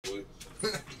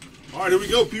All right, here we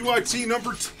go. PYT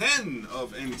number 10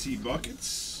 of NT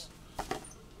Buckets.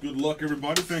 Good luck,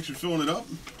 everybody. Thanks for filling it up.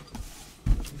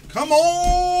 Come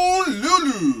on,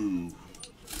 Lulu.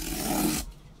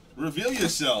 Reveal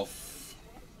yourself.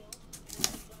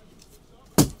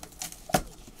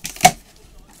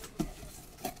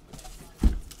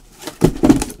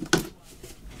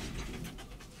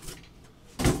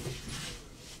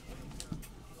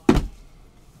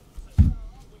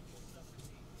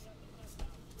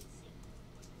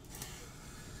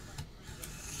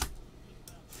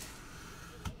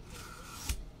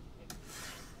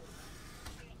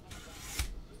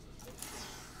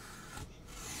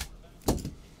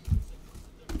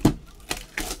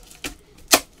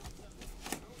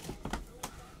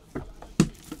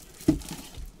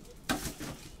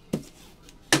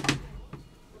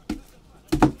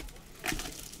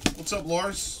 What's up,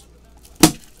 Lars?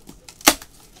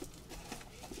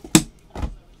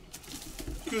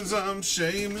 'Cause I'm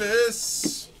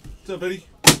shameless. What's up, Eddie?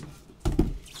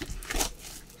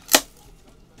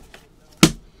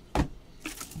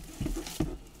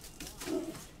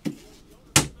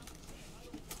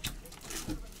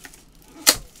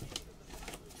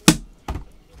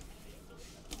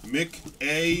 Mick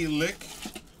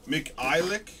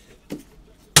Eilick.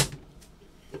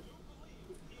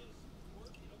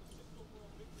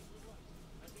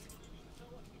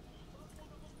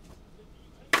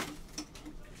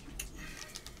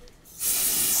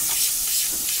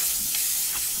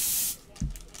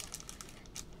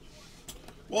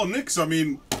 Well, Knicks, I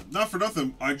mean, not for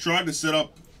nothing. I tried to set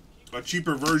up a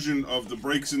cheaper version of the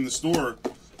breaks in the store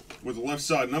with the left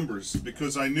side numbers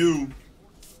because I knew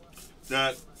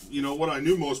that, you know, what I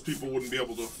knew most people wouldn't be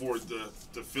able to afford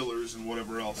the fillers and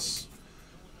whatever else.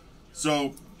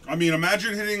 So, I mean,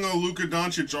 imagine hitting a Luka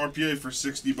Doncic RPA for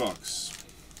 $60.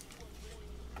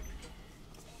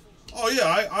 Oh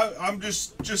yeah, I'm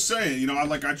just saying, you know,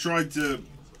 I tried to.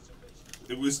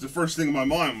 It was the first thing in my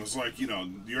mind was like, you know,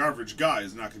 your average guy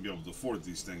is not going to be able to afford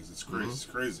these things. It's crazy. It's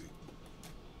crazy.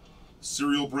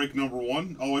 Serial break number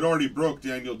 1. Oh, it already broke,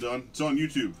 Daniel Dunn. It's on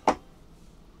YouTube.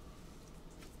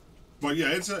 But yeah,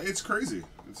 it's crazy.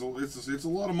 It's a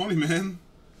lot of money, man.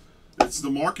 It's the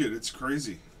market. It's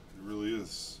crazy. It really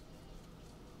is.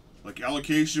 Like,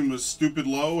 allocation was stupid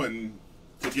low, and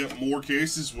to get more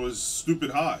cases was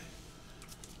stupid high.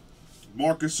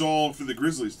 Marcus All for the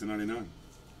Grizzlies to 99.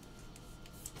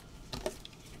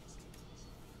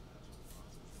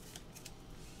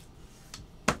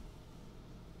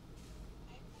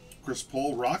 Chris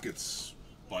Paul Rockets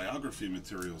biography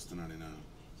materials to 99.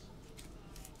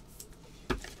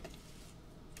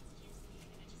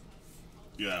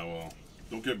 Yeah, well,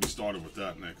 don't get me started with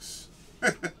that next.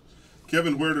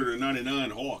 Kevin Huerter to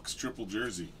 99 Hawks triple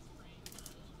jersey.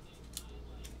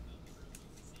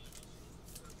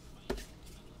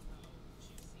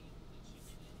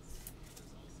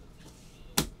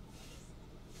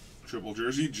 Triple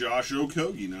jersey Josh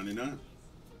Okogie 99.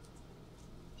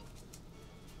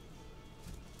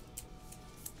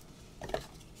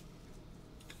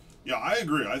 Yeah, I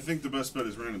agree. I think the best bet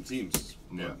is random teams.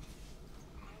 Yeah.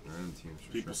 Random teams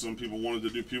for sure. Some people wanted to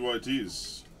do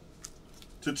PYTs.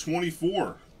 To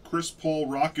 24, Chris Paul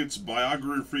Rockets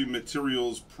biography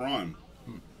materials prime.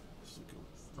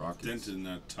 Rockets. Dent in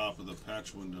that top of the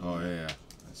patch window. Oh yeah.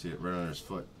 I see it right on his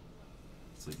foot.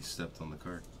 It's like he stepped on the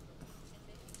cart.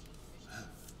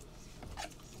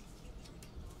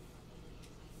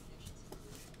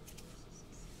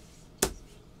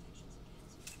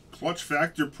 Clutch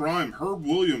Factor Prime, Herb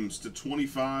Williams to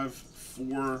 25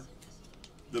 for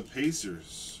the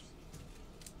Pacers.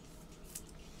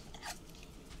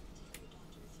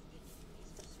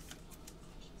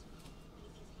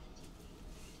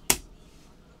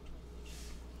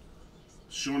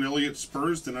 Sean Elliott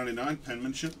Spurs to 99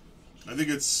 penmanship. I think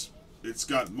it's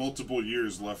got multiple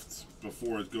years left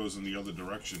before it goes in the other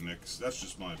direction, Nick. That's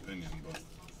just my opinion, but.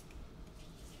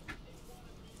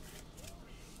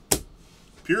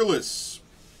 Peerless.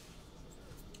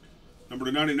 Number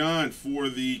to 99 for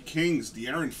the Kings,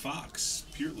 De'Aaron Fox.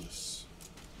 Peerless.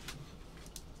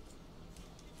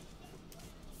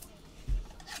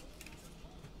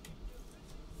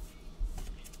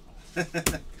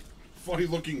 Funny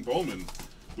looking Bowman.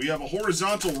 We have a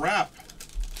horizontal wrap.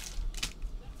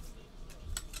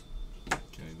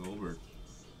 Kenny Goldberg.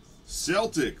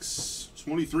 Celtics,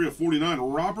 23 of 49.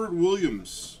 Robert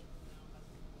Williams.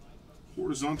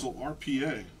 Horizontal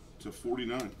RPA to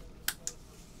 49.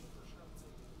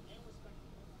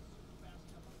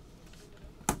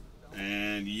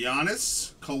 And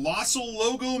Giannis, colossal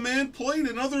logo man plate.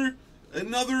 Another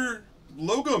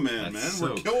logo man, That's man.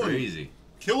 So We're killing crazy.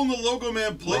 Killing the Logo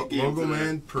Man plate game. Logo today.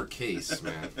 Man per case,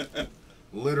 man.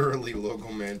 Literally Logo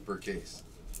Man per case.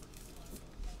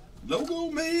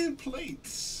 Logo Man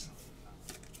plates.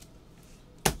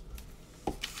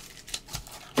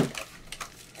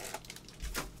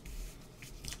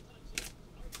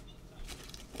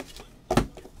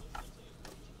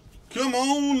 Come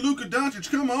on, Luka Doncic,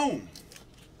 come on.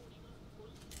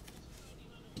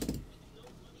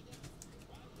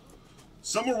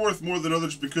 Some are worth more than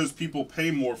others because people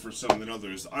pay more for some than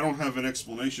others. I don't have an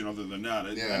explanation other than that.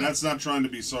 Yeah. And that's not trying to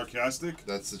be sarcastic.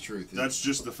 That's the truth. That's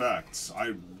just the facts.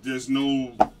 There's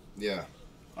no... Yeah.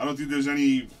 I don't think there's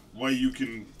any way you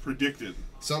can predict it.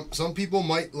 Some people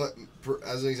might,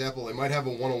 as an example, they might have a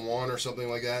 101 or something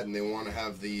like that, and they want to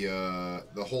have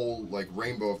the whole like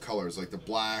rainbow of colors, like the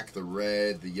black, the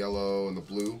red, the yellow, and the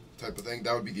blue type of thing.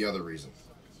 That would be the other reason.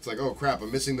 It's like, oh crap,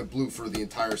 I'm missing the blue for the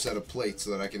entire set of plates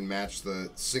so that I can match the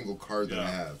single card that I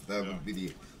have. That would be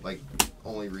the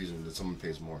only reason that someone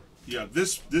pays more. Yeah,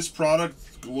 this product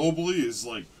globally is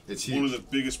like it's one huge. of the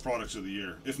biggest products of the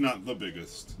year, if not the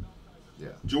biggest. Yeah.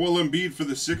 Joel Embiid for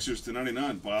the Sixers to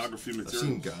 99 biography materials. I've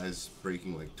seen guys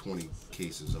breaking like 20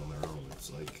 cases on their own.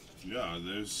 It's like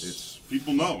it's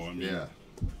people know. I mean, yeah,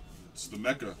 it's the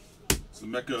mecca. It's the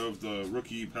mecca of the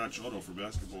rookie patch auto for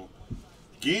basketball.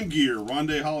 Game Gear,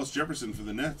 Rondé Hollis Jefferson for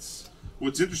the Nets.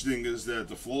 What's interesting is that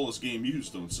the flawless game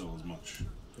used don't sell as much.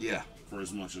 Yeah. For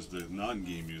as much as the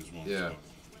non-game used ones. Yeah.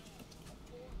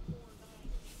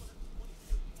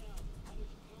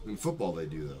 In football, they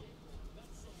do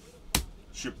though.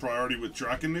 Ship priority with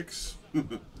Drakenix.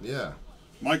 Yeah.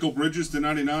 Michael Bridges to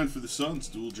 99 for the Suns,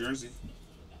 dual jersey.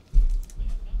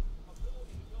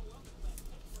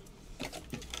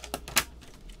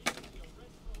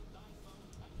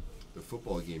 The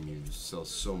football game used sells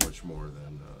so much more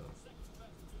than.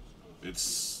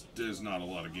 There's not a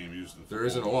lot of game used in football. There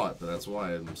isn't a lot, but that's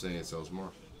why I'm saying it sells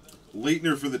more.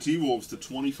 Leitner for the T-Wolves to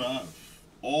 25.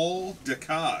 All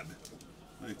Decade.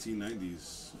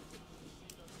 1990s.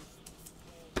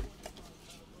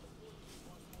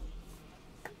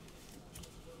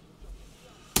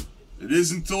 It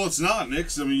is until it's not,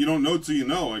 Nix. I mean, you don't know till you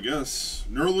know, I guess.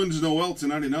 Nerlens Noel to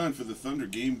 99 for the Thunder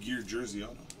Game Gear Jersey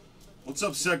Auto. What's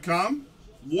up, Setcom?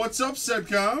 What's up,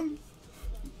 Setcom?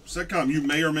 Setcom, you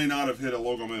may or may not have hit a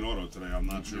Logo Man Auto today. I'm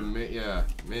not sure.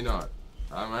 May not.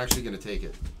 I'm actually going to take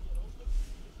it.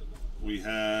 We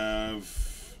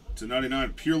have to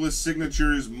 99 Peerless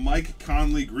Signatures Mike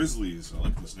Conley Grizzlies. I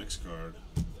like this next card.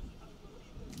 Yeah,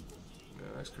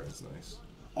 next card's nice.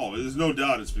 Oh, there's no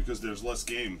doubt it's because there's less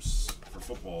games for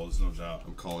football. There's no doubt.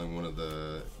 I'm calling one of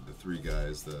the three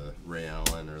guys the Ray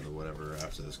Allen or the whatever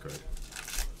after this card.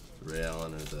 The Ray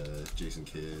Allen or the Jason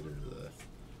Kidd or the...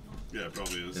 Yeah, it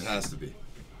probably is. It has to be.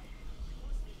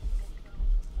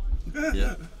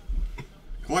 Yeah.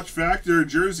 Clutch Factor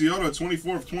Jersey Auto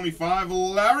 24 of 25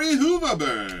 Larry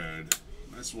Hooverberg.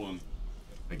 Nice one.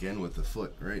 Again with the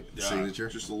foot, right? Yeah, Signature.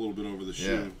 just a little bit over the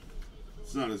shoe. Yeah.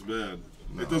 It's not as bad.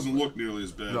 No, it doesn't look nearly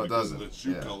as bad no, it because doesn't. of the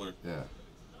shoe color. Yeah.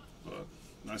 But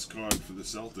nice card for the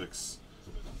Celtics.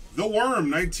 The Worm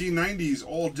 1990s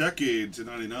All Decade to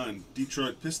 99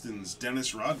 Detroit Pistons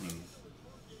Dennis Rodman.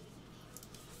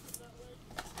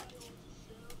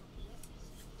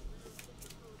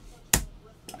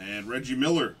 And Reggie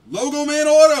Miller. Logo Man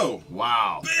Auto.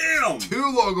 Wow. Bam!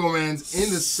 2 Logo Mans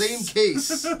in the same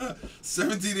case.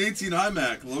 17-18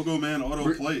 iMac. Logo Man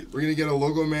Auto plate. We're going to get a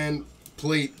Logo Man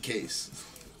plate case.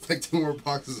 Like 2 more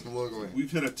boxes of Logo Man.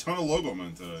 We've hit a ton of Logo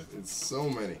Men today. It's so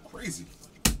many. Crazy.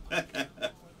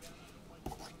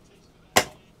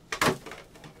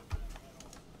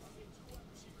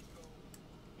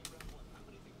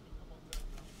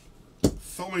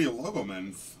 So many Logo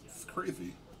Men. It's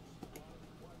crazy.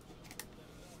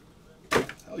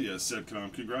 Hell yeah,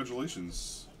 Setcom.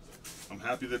 Congratulations. I'm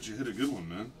happy that you hit a good one,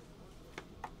 man.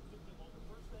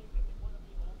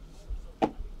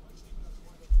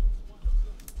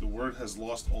 The word has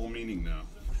lost all meaning now.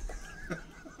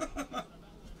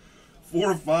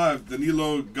 4 of 5,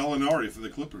 Danilo Gallinari for the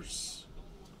Clippers.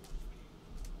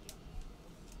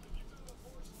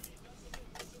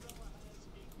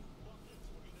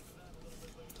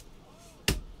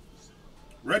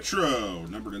 Retro,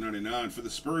 number to 99 for the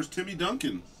Spurs, Timmy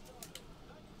Duncan.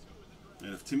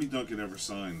 And if Timmy Duncan ever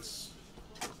signs,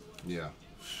 Yeah.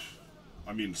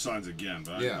 I mean, signs again,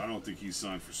 but Yeah. I don't think he's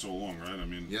signed for so long, right? I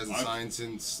mean, He hasn't signed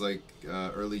since like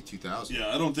early 2000.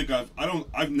 Yeah, I don't think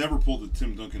I've never pulled a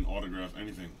Tim Duncan autograph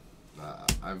anything.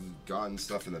 I've gotten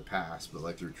stuff in the past, but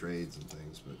like through trades and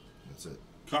things, but that's it.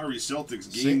 Kyrie Celtics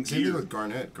Same game thing gear. with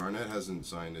Garnett. Garnett hasn't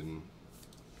signed in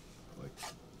like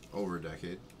over a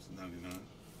decade. It's 99.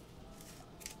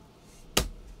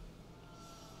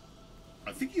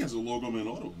 think he has a Logo Man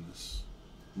auto in this.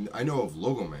 I know of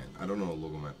Logo Man. I don't know of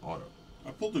Logo Man auto. I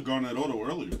pulled the Garnett auto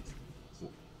earlier.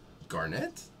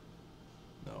 Garnett?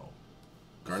 No.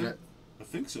 Garnett? I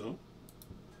think so.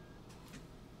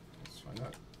 Let's find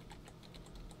out.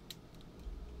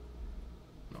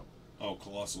 No. Oh,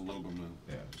 Colossal Logo Man.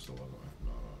 Yeah, just a Logo Man.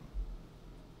 No.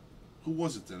 Who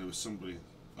was it then? It was somebody.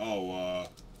 Oh,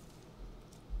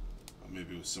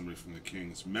 maybe it was somebody from the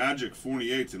Kings. Magic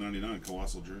 48/99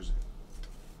 Colossal jersey.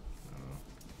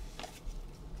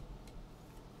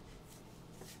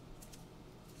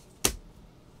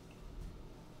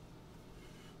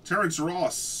 Terrence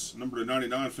Ross, number to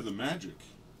 99 for the Magic.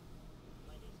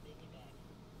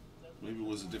 Maybe it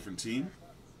was a different team.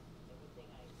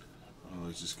 Oh,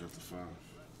 he's just got the 5.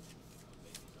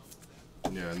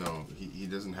 Yeah, no, he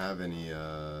doesn't have any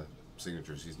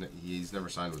signatures. He's never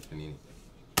signed with Panini.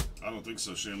 I don't think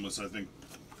so, Shameless. I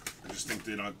just think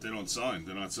they don't sign.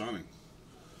 They're not signing.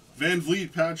 Van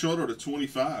Vliet patch auto to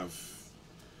 25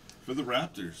 for the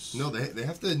Raptors. No, they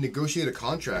have to negotiate a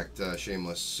contract,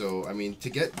 Shameless. So, I mean, to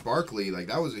get Barkley, like,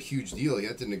 that was a huge deal. You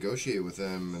had to negotiate with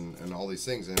him and all these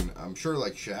things. And I'm sure,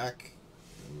 like, Shaq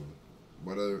and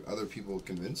what other people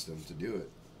convinced him to do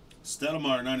it.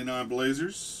 Stoudemire 99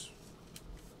 Blazers.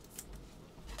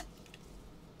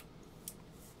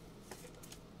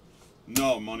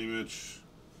 No, Money Mitch.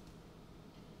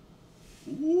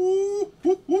 Ooh,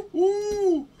 ooh, ooh,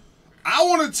 ooh. I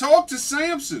want to talk to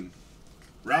Sampson.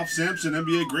 Ralph Sampson,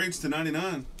 NBA grades to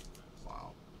 99.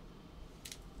 Wow.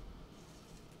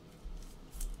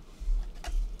 I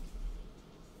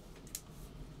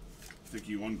think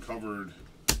you uncovered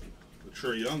the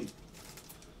Trae Young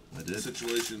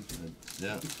situation.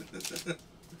 Yeah.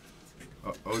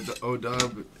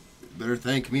 O-Dub, better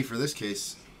thank me for this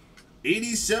case.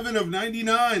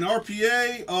 87/99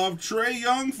 RPA of Trae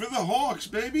Young for the Hawks,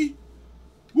 baby.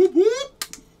 Whoop, whoop.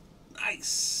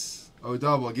 Nice.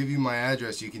 O-Dub, I'll give you my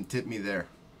address. You can tip me there.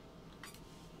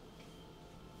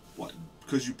 What?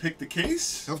 Because you picked the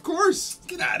case? Of course.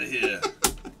 Get out of here.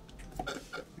 The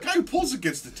guy who pulls it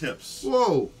gets the tips.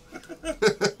 Whoa.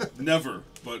 Never.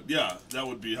 But yeah, that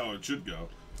would be how it should go.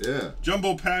 Yeah.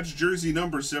 Jumbo patch jersey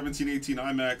number 1718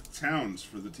 IMAC Towns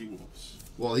for the T-Wolves.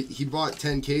 Well, he bought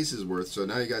 10 cases worth, so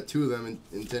now you got 2 of them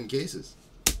in 10 cases.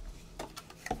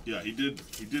 Yeah, he did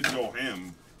go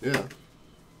ham. Yeah.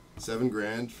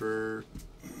 $7,000 for...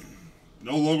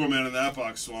 No Logo Man in that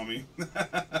box, Swami.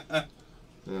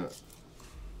 Yeah.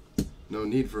 No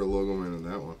need for a Logo Man in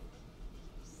that one.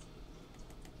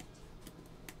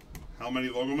 How many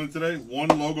Logo Men today? 1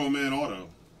 Logo Man auto.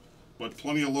 But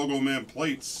plenty of Logo Man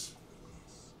plates.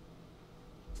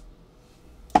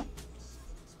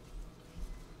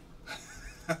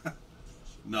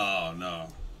 No.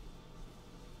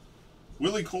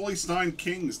 Willie Cauley-Stein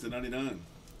Kings to 99.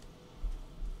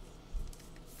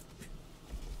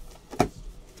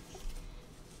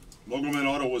 Logo Man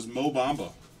auto was Mo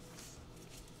Bamba.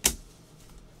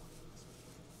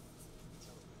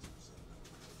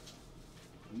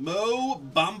 Mo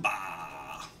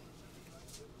Bamba.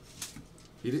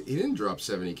 He didn't drop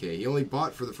 70K. He only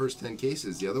bought for the first 10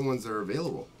 cases. The other ones are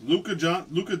available. Luka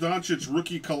Doncic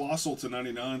rookie Colossal to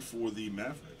 99 for the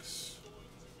Mavericks.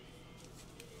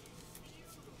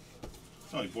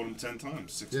 Oh, he bought him 10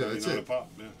 times. $6.99 a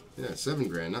pop. Yeah,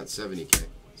 $7,000, not 70K.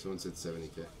 Someone said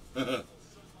 70K.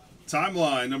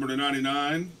 Timeline number to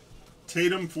 99.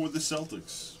 Tatum for the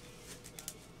Celtics.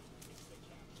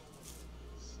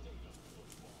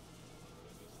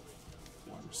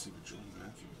 Wide receiver Jordan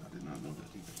Matthews. I did not know that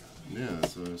either. Yeah,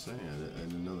 that's what I was saying. I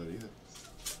didn't know that either.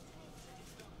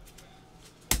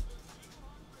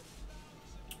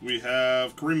 We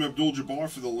have Kareem Abdul-Jabbar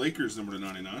for the Lakers, number to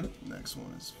 99. Next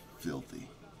one is filthy.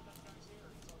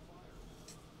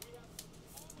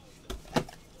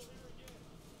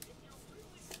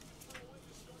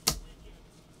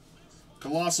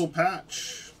 Colossal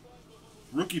patch.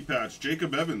 Rookie patch.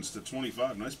 Jacob Evans to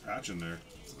 25. Nice patch in there.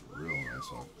 It's a real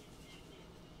nice one.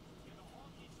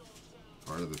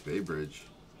 Part of the Bay Bridge.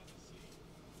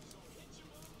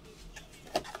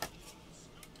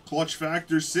 Clutch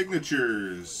Factor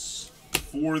signatures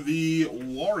for the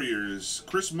Warriors.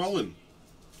 Chris Mullin.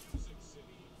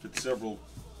 Hit several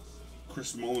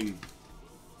Chris Mullin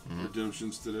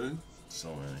redemptions today.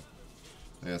 So many. I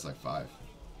think that's like 5.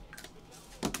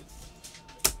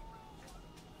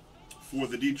 For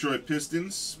the Detroit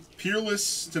Pistons,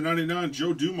 Peerless to 99,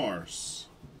 Joe Dumars.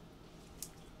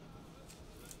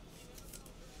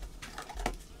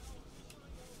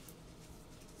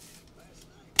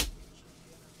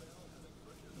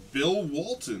 Bill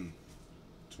Walton,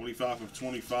 25 of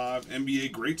 25,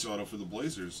 NBA Greats auto for the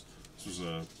Blazers. This was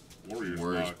a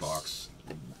Warriors box.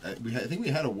 I think we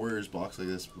had a Warriors box like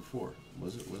this before.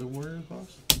 Was it Warriors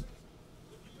box?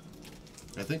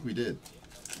 I think we did.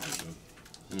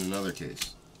 In another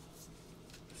case.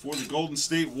 For the Golden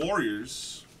State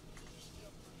Warriors,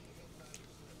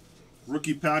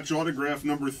 rookie patch autograph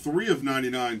number 3 of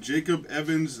 99, Jacob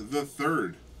Evans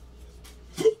III.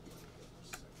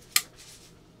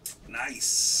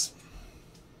 Nice.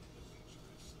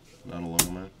 Not a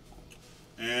long man.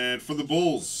 And for the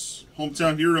Bulls,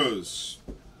 hometown heroes.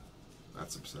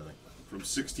 That's upsetting. From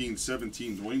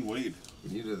 16-17, Dwayne Wade.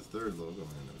 We needed a third logo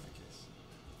man in that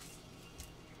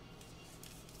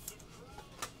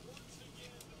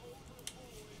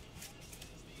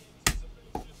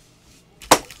case.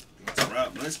 That's a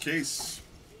wrap. Nice case.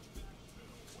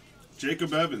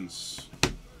 Jacob Evans.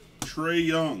 Trae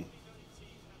Young.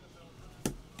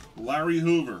 Larry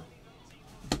Hoover.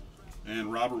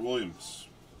 And Robert Williams.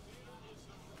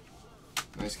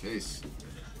 Nice case.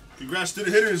 Congrats to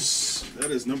the hitters.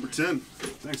 That is number 10.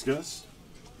 Thanks, guys.